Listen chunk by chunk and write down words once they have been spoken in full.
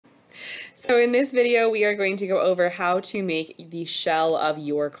So in this video, we are going to go over how to make the shell of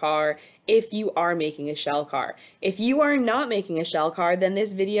your car if you are making a shell car. If you are not making a shell car, then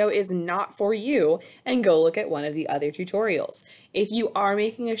this video is not for you, and go look at one of the other tutorials. If you are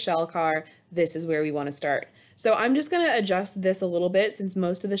making a shell car, this is where we want to start. So I'm just going to adjust this a little bit since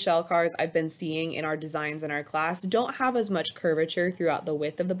most of the shell cars I've been seeing in our designs in our class don't have as much curvature throughout the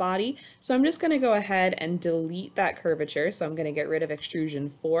width of the body. So I'm just going to go ahead and delete that curvature. So I'm going to get rid of extrusion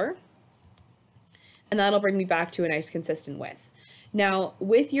 4. And that'll bring me back to a nice consistent width. Now,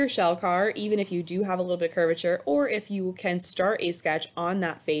 with your shell car, even if you do have a little bit of curvature, or if you can start a sketch on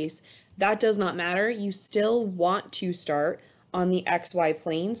that face, that does not matter. You still want to start on the XY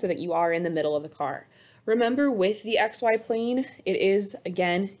plane so that you are in the middle of the car. Remember, with the XY plane, it is,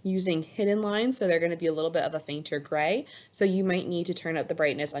 again, using hidden lines, so they're going to be a little bit of a fainter gray, so you might need to turn up the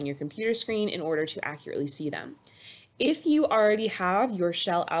brightness on your computer screen in order to accurately see them. If you already have your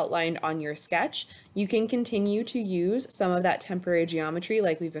shell outlined on your sketch, you can continue to use some of that temporary geometry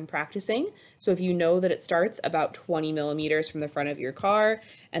like we've been practicing. So if you know that it starts about 20 millimeters from the front of your car,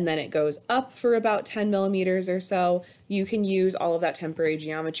 and then it goes up for about 10 millimeters or so, you can use all of that temporary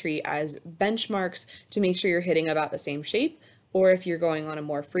geometry as benchmarks to make sure you're hitting about the same shape. Or if you're going on a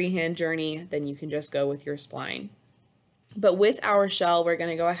more freehand journey, then you can just go with your spline. But with our shell, we're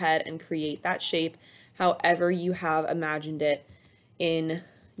going to go ahead and create that shape however you have imagined it in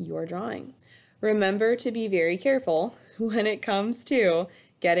your drawing. Remember to be very careful when it comes to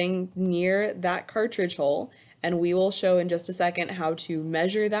getting near that cartridge hole, and we will show in just a second how to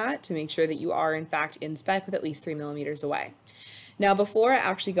measure that to make sure that you are in fact in spec with at least 3 millimeters away. Now, before I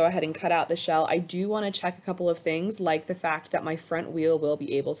actually go ahead and cut out the shell, I do want to check a couple of things, like the fact that my front wheel will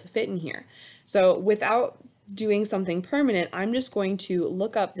be able to fit in here. So without doing something permanent, I'm just going to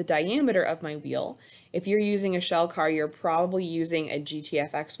look up the diameter of my wheel. If you're using a shell car, you're probably using a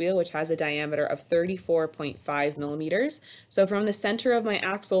GTFX wheel, which has a diameter of 34.5 millimeters. So from the center of my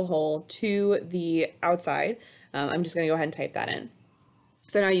axle hole to the outside, I'm just going to go ahead and type that in.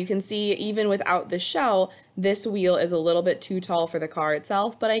 So now you can see, even without the shell, this wheel is a little bit too tall for the car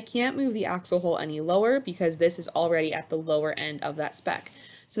itself, but I can't move the axle hole any lower because this is already at the lower end of that spec.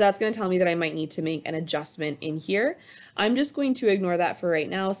 So that's going to tell me that I might need to make an adjustment in here. I'm just going to ignore that for right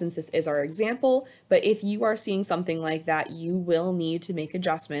now since this is our example, but if you are seeing something like that, you will need to make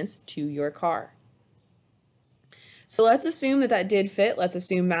adjustments to your car. So let's assume that that did fit. Let's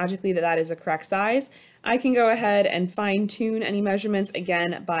assume magically that that is a correct size. I can go ahead and fine tune any measurements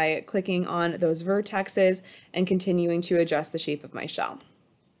again by clicking on those vertexes and continuing to adjust the shape of my shell.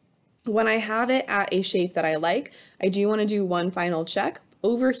 When I have it at a shape that I like, I do want to do one final check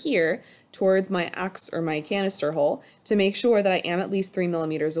over here towards my X or my canister hole to make sure that I am at least 3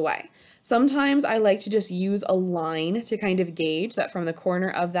 millimeters away. Sometimes I like to just use a line to kind of gauge that from the corner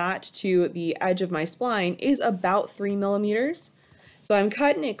of that to the edge of my spline is about 3 millimeters. So I'm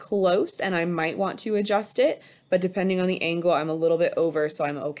cutting it close and I might want to adjust it, but depending on the angle, I'm a little bit over, so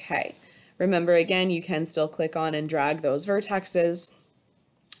I'm okay. Remember, again, you can still click on and drag those vertexes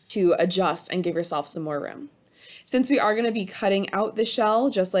to adjust and give yourself some more room. Since we are going to be cutting out the shell,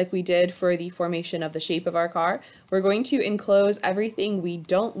 just like we did for the formation of the shape of our car, we're going to enclose everything we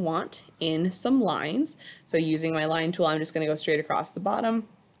don't want in some lines. So using my line tool, I'm just going to go straight across the bottom.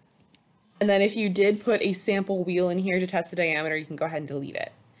 And then if you did put a sample wheel in here to test the diameter, you can go ahead and delete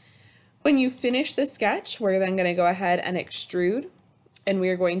it. When you finish the sketch, we're then going to go ahead and extrude. And we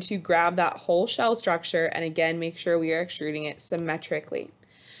are going to grab that whole shell structure and again, make sure we are extruding it symmetrically.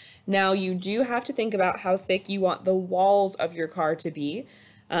 Now you do have to think about how thick you want the walls of your car to be.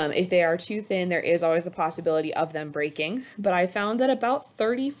 If they are too thin, there is always the possibility of them breaking, but I found that about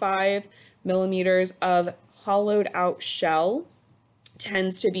 35 millimeters of hollowed out shell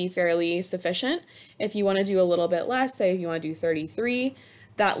tends to be fairly sufficient. If you want to do a little bit less, say if you want to do 33,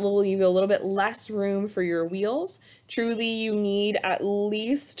 that will leave you a little bit less room for your wheels. Truly, you need at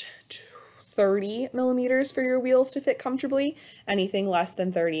least 30 millimeters for your wheels to fit comfortably. Anything less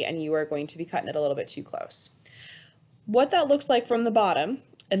than 30 and you are going to be cutting it a little bit too close. What that looks like from the bottom,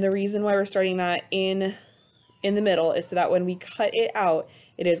 and the reason why we're starting that in the middle is so that when we cut it out,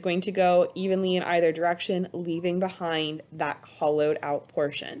 it is going to go evenly in either direction, leaving behind that hollowed out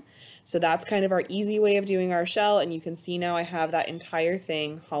portion. So that's kind of our easy way of doing our shell, and you can see now I have that entire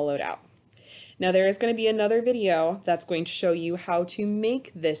thing hollowed out. Now there is going to be another video that's going to show you how to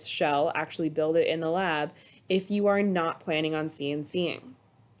make this shell, actually build it in the lab, if you are not planning on CNCing.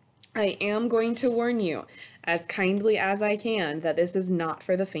 I am going to warn you, as kindly as I can, that this is not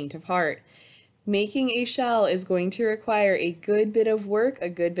for the faint of heart. Making a shell is going to require a good bit of work, a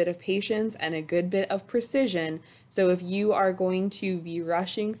good bit of patience, and a good bit of precision. So if you are going to be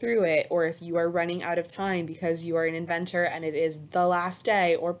rushing through it, or if you are running out of time because you are an inventor and it is the last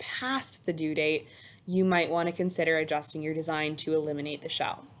day or past the due date, you might want to consider adjusting your design to eliminate the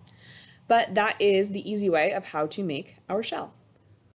shell. But that is the easy way of how to make our shell.